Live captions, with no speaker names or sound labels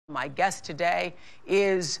My guest today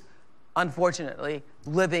is, unfortunately,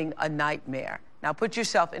 living a nightmare. Now, put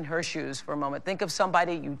yourself in her shoes for a moment. Think of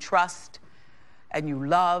somebody you trust and you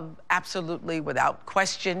love absolutely without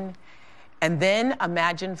question. And then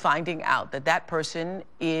imagine finding out that that person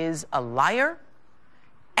is a liar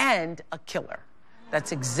and a killer.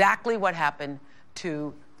 That's exactly what happened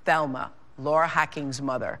to Thelma, Laura Hacking's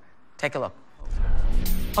mother. Take a look.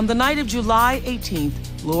 On the night of July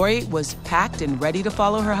 18th, Lori was packed and ready to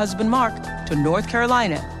follow her husband, Mark, to North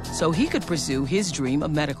Carolina so he could pursue his dream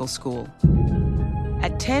of medical school.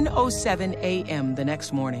 At 10:07 a.m. the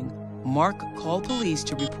next morning, Mark called police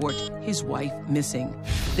to report his wife missing.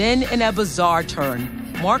 Then, in a bizarre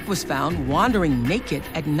turn, Mark was found wandering naked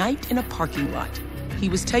at night in a parking lot. He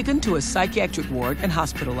was taken to a psychiatric ward and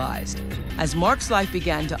hospitalized. As Mark's life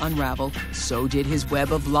began to unravel, so did his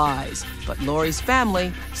web of lies. But Lori's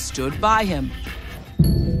family stood by him.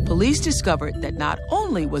 Police discovered that not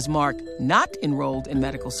only was Mark not enrolled in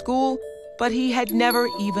medical school, but he had never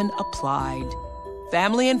even applied.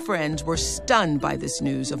 Family and friends were stunned by this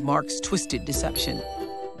news of Mark's twisted deception.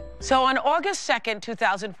 So on August 2nd,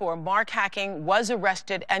 2004, Mark Hacking was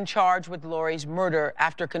arrested and charged with Lori's murder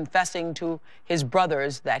after confessing to his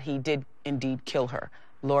brothers that he did indeed kill her.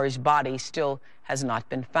 Lori's body still has not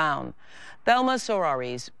been found. Thelma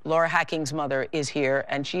Soraris, Laura Hacking's mother, is here,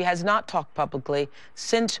 and she has not talked publicly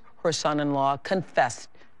since her son-in-law confessed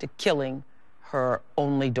to killing her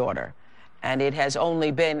only daughter. And it has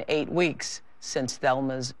only been 8 weeks since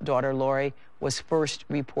Thelma's daughter, Lori, was first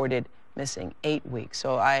reported missing. 8 weeks.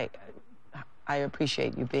 So I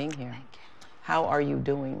appreciate you being here. Thank you. How are you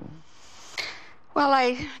doing? Well,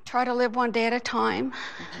 I try to live one day at a time.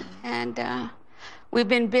 And we've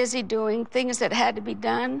been busy doing things that had to be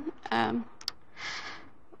done.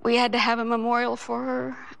 We had to have a memorial for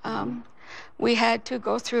her. We had to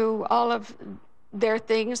go through all of their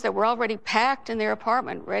things that were already packed in their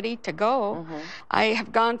apartment, ready to go. I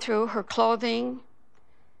have gone through her clothing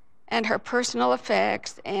and her personal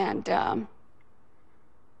effects, and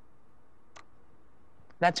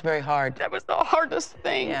that's very hard. that was the hardest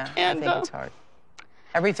thing. Yeah, and, I think it's hard.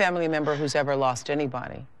 Every family member who's ever lost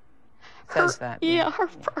anybody says that. Yeah,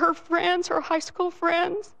 her friends, her high school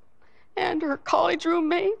friends, and her college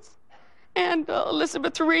roommates, and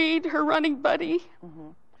Elizabeth Reed, her running buddy.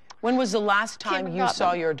 When was the last time you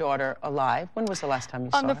saw your daughter alive? When was the last time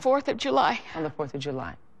you saw her? On the 4th of July. On the 4th of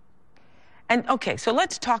July. And okay, so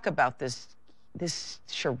let's talk about this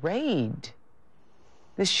charade.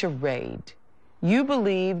 This charade. You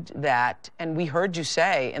believed that, and we heard you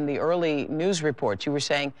say in the early news reports, you were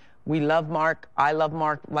saying, we love Mark, I love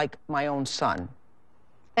Mark like my own son.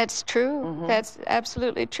 That's true. That's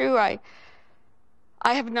absolutely true. I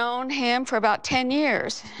have known him for about 10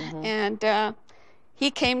 years. And he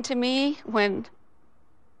came to me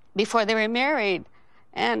before they were married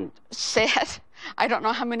and said, I don't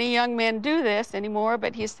know how many young men do this anymore,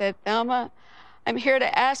 but he said, Thelma, I'm here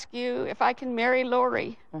to ask you if I can marry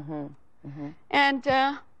Lori. And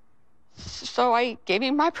so I gave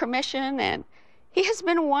him my permission, and he has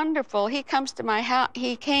been wonderful. He comes to my house.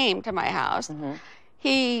 He came to my house.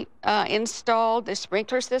 He installed the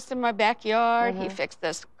sprinkler system in my backyard. He fixed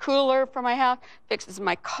this cooler for my house, fixes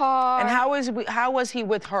my car. And how was he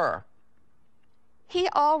with her? He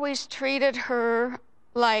always treated her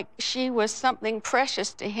like she was something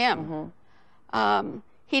precious to him.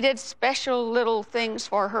 He did special little things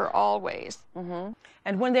for her always.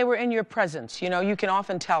 And when they were in your presence, you know, you can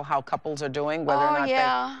often tell how couples are doing, whether or not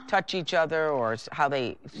they touch each other, or how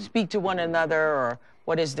they speak to one another, or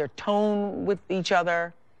what is their tone with each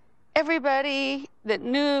other. Everybody that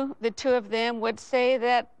knew the two of them would say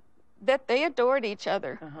that they adored each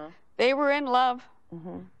other. They were in love.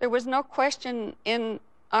 There was no question in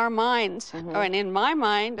our minds, or in my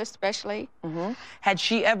mind especially. Had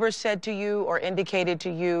she ever said to you or indicated to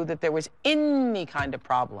you that there was any kind of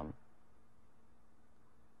problem?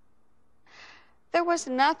 There was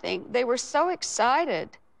nothing. They were so excited.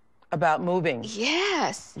 About moving?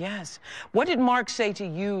 Yes. Yes. What did Mark say to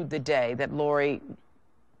you the day that Lori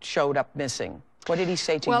showed up missing? What did he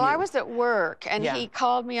say to you? Well, I was at work, and he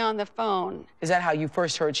called me on the phone. Is that how you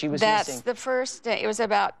first heard she was missing? That's the first day. It was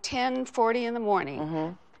about 10:40 in the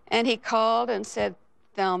morning. And he called and said,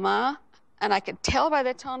 Thelma, and I could tell by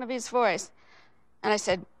the tone of his voice. And I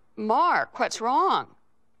said, Mark, what's wrong?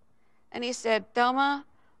 And he said, Thelma,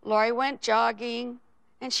 Lori went jogging,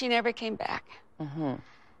 and she never came back.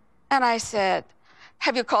 And I said,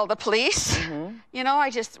 have you called the police? You know, I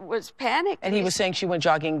just was panicked. And he was saying she went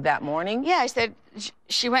jogging that morning? Yeah, I said,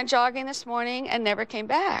 she went jogging this morning and never came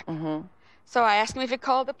back. So I asked him if he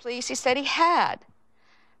called the police. He said he had.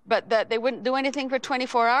 but that they wouldn't do anything for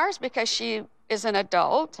 24 hours because she is an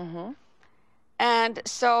adult. And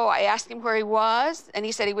so I asked him where he was, and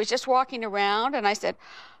he said he was just walking around, and I said,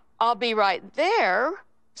 I'll be right there.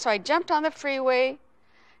 So I jumped on the freeway,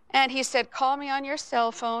 and he said, call me on your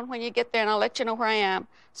cell phone when you get there, and I'll let you know where I am.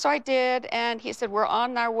 So I did, and he said, we're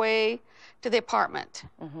on our way to the apartment.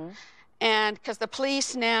 And because the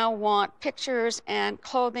police now want pictures and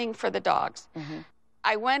clothing for the dogs.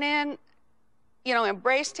 I went in, you know,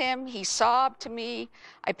 embraced him. He sobbed to me.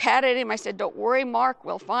 I patted him. I said, don't worry, Mark,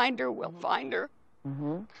 we'll find her. We'll find her.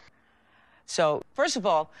 So, first of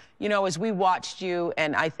all, you know, as we watched you,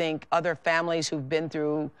 and I think other families who've been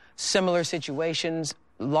through similar situations,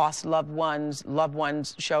 lost loved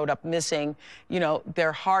ones showed up missing, you know,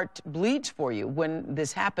 their heart bleeds for you when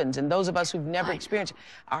this happens. And those of us who've never experienced it,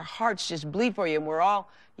 our hearts just bleed for you. And we're all,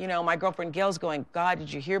 you know, my girlfriend Gail's going, God,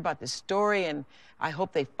 did you hear about this story? And I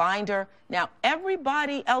hope they find her. Now,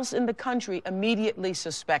 everybody else in the country immediately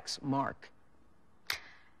suspects Mark.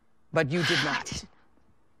 But you did not.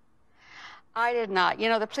 I did not. You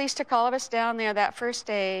know, the police took all of us down there that first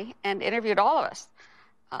day and interviewed all of us.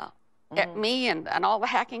 Me and all the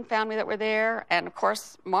Hacking family that were there, and of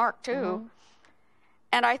course, Mark, too.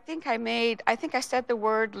 And I think I said the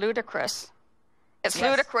word ludicrous. It's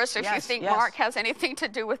ludicrous if you think Mark has anything to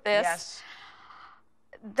do with this.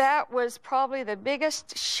 That was probably the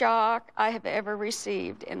biggest shock I have ever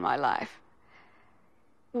received in my life.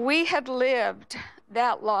 We had lived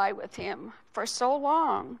that lie with him for so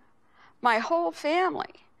long. My whole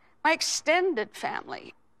family, my extended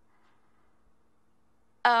family.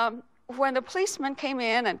 When the policeman came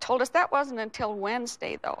in and told us, that wasn't until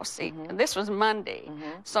Wednesday, though, see, and this was Monday.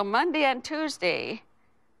 So Monday and Tuesday,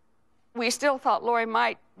 we still thought Lori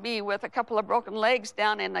might be with a couple of broken legs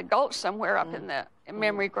down in the gulch somewhere up in the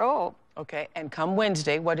Memory Grove. Okay, and come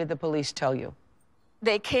Wednesday, what did the police tell you?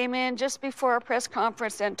 They came in just before a press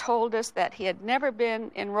conference and told us that he had never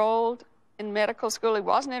been enrolled in medical school. He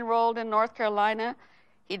wasn't enrolled in North Carolina.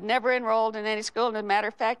 He'd never enrolled in any school. And as a matter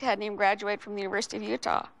of fact, hadn't even graduated from the University of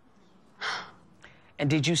Utah. And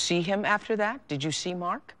did you see him after that? Did you see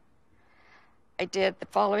Mark? I did the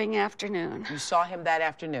following afternoon. You saw him that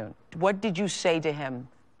afternoon. What did you say to him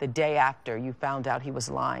the day after you found out he was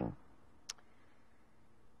lying?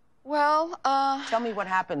 Well, tell me what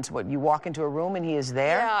happens. What, you walk into a room and he is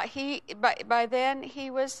there? Yeah, by then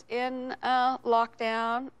he was in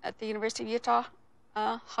lockdown at the University of Utah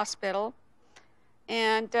hospital.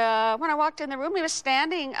 And when I walked in the room, he was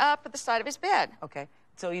standing up at the side of his bed. Okay.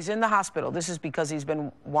 So he's in the hospital. This is because he's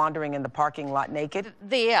been wandering in the parking lot naked?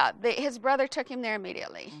 His brother took him there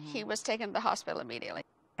immediately. He was taken to the hospital immediately.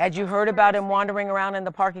 Had you heard about him wandering around in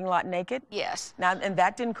the parking lot naked? Yes. Now, and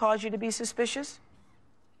that didn't cause you to be suspicious?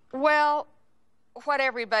 Well, what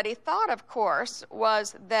everybody thought, of course,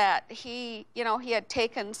 was that he had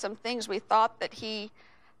taken some things. We thought that he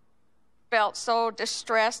felt so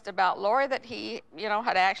distressed about Lori that he,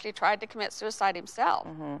 had actually tried to commit suicide himself.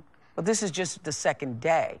 Well, this is just the second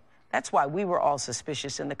day. That's why we were all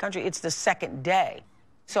suspicious in the country. It's the second day.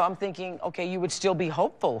 So I'm thinking, okay, you would still be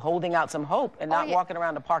hopeful, holding out some hope and not walking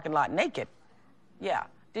around the parking lot naked. Yeah.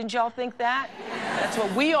 Didn't y'all think that? That's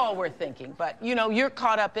what we all were thinking. But, you're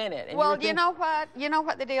caught up in it. And well, you know what? You know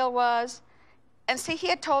what the deal was? And see, he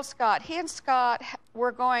had told Scott. He and Scott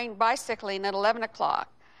were going bicycling at 11 o'clock.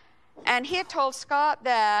 And he had told Scott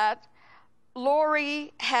that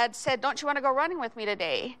Lori had said, don't you want to go running with me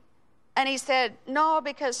today? And he said, no,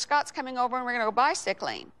 because Scott's coming over and we're going to go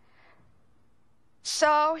bicycling.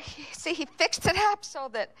 So, he fixed it up so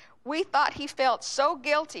that we thought he felt so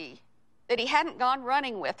guilty that he hadn't gone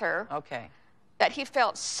running with her. Okay. That he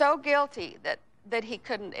felt so guilty that he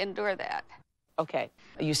couldn't endure that. Okay.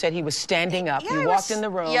 You said he was standing up. You walked in the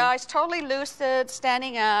room. Yeah, he's totally lucid,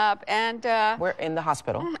 standing up, and... We're in the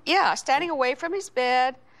hospital. Yeah, standing away from his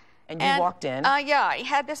bed. And you walked in. Yeah, he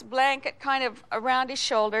had this blanket kind of around his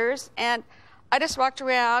shoulders, and I just walked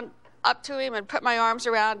around up to him and put my arms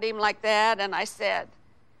around him like that, and I said,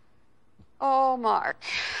 oh, Mark,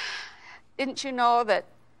 didn't you know that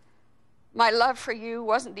my love for you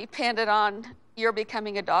wasn't dependent on your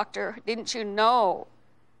becoming a doctor? Didn't you know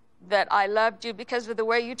that I loved you because of the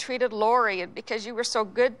way you treated Lori and because you were so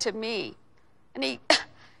good to me? And he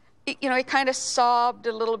kind of sobbed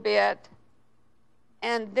a little bit.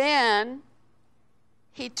 And then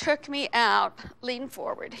he took me out, leaned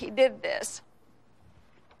forward. He did this.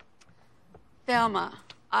 Thelma,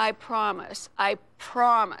 I promise.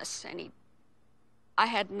 And I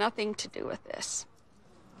had nothing to do with this.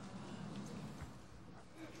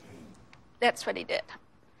 That's what he did.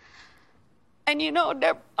 And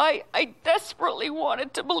Deb, I desperately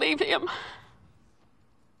wanted to believe him.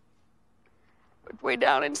 But way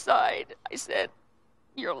down inside, I said,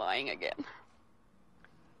 "You're lying again."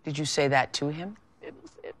 Did you say that to him? Didn't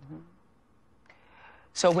say it.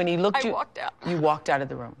 So when he looked I walked out. You walked out of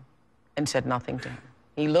the room and said nothing to him.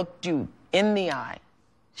 He looked you in the eye.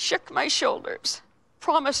 Shook my shoulders.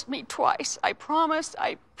 Promised me twice. I promise.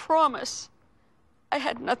 I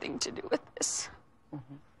had nothing to do with this.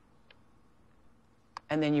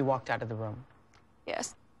 And then you walked out of the room.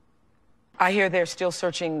 Yes. I hear they're still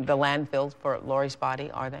searching the landfill for Lori's body,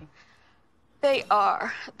 are they? They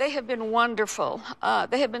are. They have been wonderful.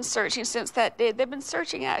 They have been searching since that day. They've been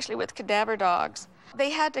searching actually with cadaver dogs.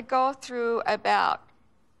 They had to go through about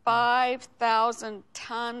 5,000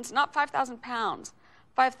 tons, not 5,000 pounds,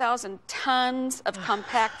 5,000 tons of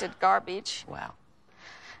compacted garbage. Wow.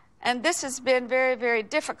 And this has been very, very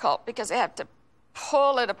difficult because they have to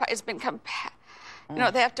pull it apart. It's been you know,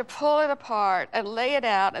 they have to pull it apart and lay it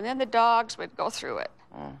out, and then the dogs would go through it.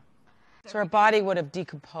 So her body would have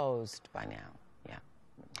decomposed by now. Yeah.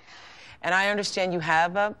 And I understand you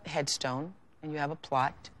have a headstone and you have a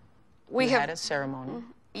plot. We had a ceremony.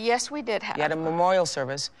 Yes, we did have. You had a memorial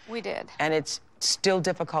service. We did. And it's still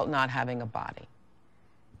difficult not having a body.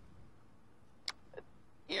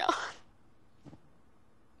 Yeah.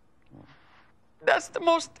 That's the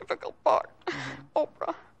most difficult part,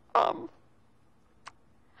 Oprah.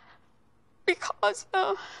 Because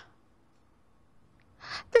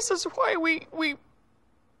this is why we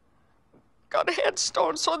got a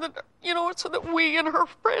headstone, so that, you know, so that we and her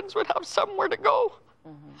friends would have somewhere to go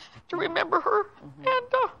to remember her.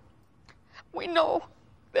 And we know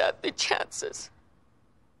that the chances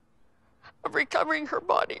of recovering her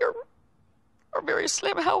body are very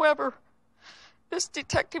slim. However, this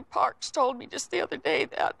Detective Parks told me just the other day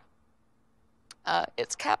that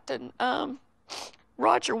it's Captain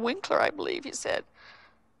Roger Winkler, I believe. He said,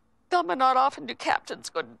 "Thelma, not often do captains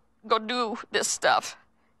go do this stuff."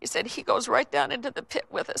 He said he goes right down into the pit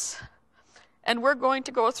with us. And we're going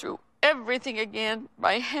to go through everything again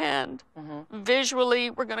by hand. Visually,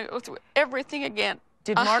 we're going to go through everything again.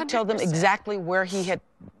 Did Mark 100%. tell them exactly where he had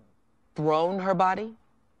thrown her body?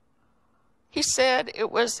 He said it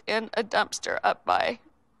was in a dumpster up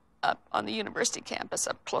on the university campus,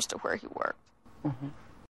 up close to where he worked.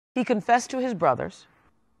 He confessed to his brothers.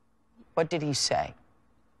 What did he say?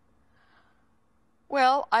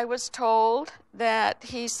 Well, I was told that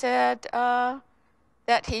he said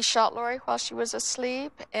that he shot Lori while she was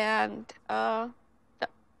asleep and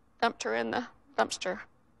dumped her in the dumpster.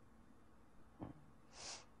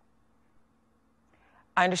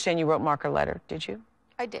 I understand you wrote Mark a letter, did you?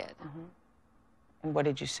 I did. And what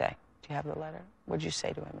did you say? Do you have the letter? What did you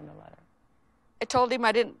say to him in the letter? I told him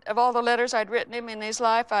of all the letters I'd written him in his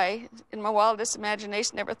life, in my wildest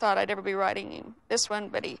imagination, never thought I'd ever be writing him this one,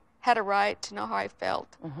 but he had a right to know how I felt.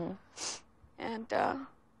 And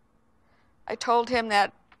I told him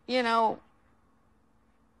that, you know,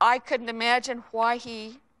 I couldn't imagine why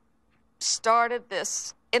he started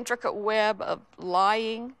this intricate web of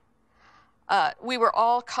lying. We were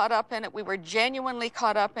all caught up in it. We were genuinely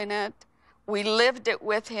caught up in it. We lived it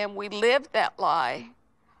with him. We lived that lie.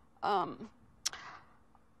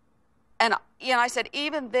 And, you know, I said,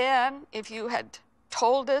 even then, if you had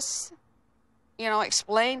told us, you know,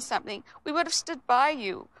 explained something, we would have stood by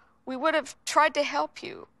you. We would have tried to help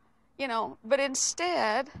you, you know. But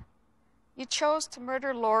instead, you chose to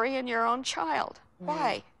murder Lori and your own child.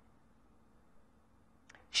 Why?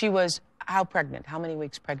 She was how pregnant? How many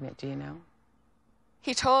weeks pregnant, do you know?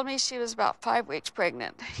 He told me she was about 5 weeks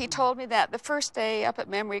pregnant. He told me that the first day up at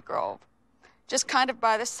Memory Grove, just kind of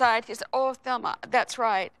by the side. He said, "Oh, Thelma, that's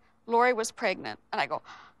right. Lori was pregnant." And I go,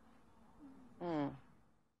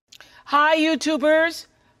 Hi, YouTubers.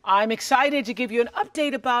 I'm excited to give you an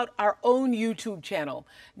update about our own YouTube channel.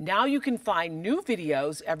 Now you can find new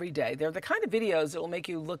videos every day. They're the kind of videos that will make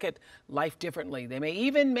you look at life differently. They may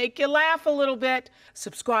even make you laugh a little bit.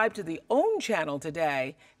 Subscribe to the OWN channel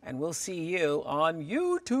today, and we'll see you on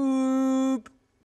YouTube.